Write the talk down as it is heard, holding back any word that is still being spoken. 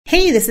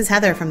Hey, this is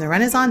Heather from the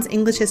Renaissance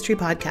English History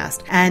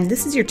Podcast, and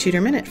this is your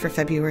Tudor Minute for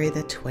February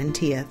the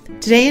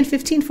 20th. Today in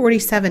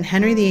 1547,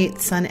 Henry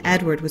VIII's son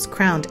Edward was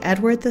crowned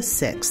Edward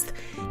VI.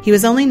 He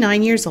was only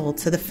 9 years old,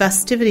 so the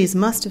festivities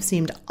must have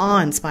seemed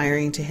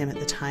awe-inspiring to him at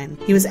the time.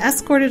 He was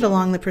escorted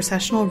along the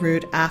processional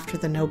route after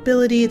the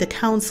nobility, the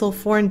council,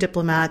 foreign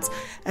diplomats,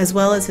 as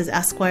well as his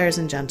esquires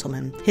and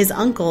gentlemen. His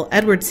uncle,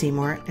 Edward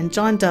Seymour, and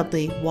John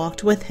Dudley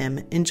walked with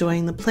him,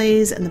 enjoying the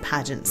plays and the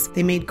pageants.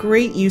 They made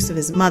great use of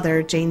his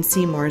mother, Jane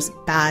Seymour's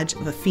badge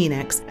of a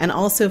phoenix, and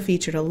also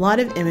featured a lot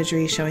of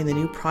imagery showing the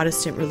new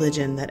Protestant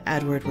religion that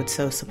Edward would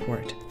so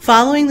support.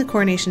 Following the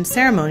coronation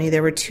ceremony,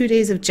 there were 2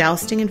 days of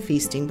jousting and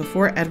feasting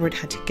before Edward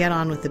had to get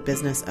on with the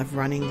business of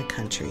running the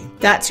country.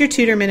 That's your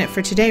Tudor Minute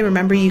for today.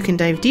 Remember, you can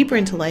dive deeper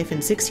into life in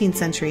 16th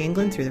century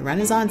England through the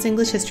Renaissance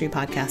English History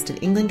Podcast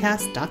at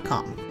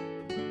englandcast.com.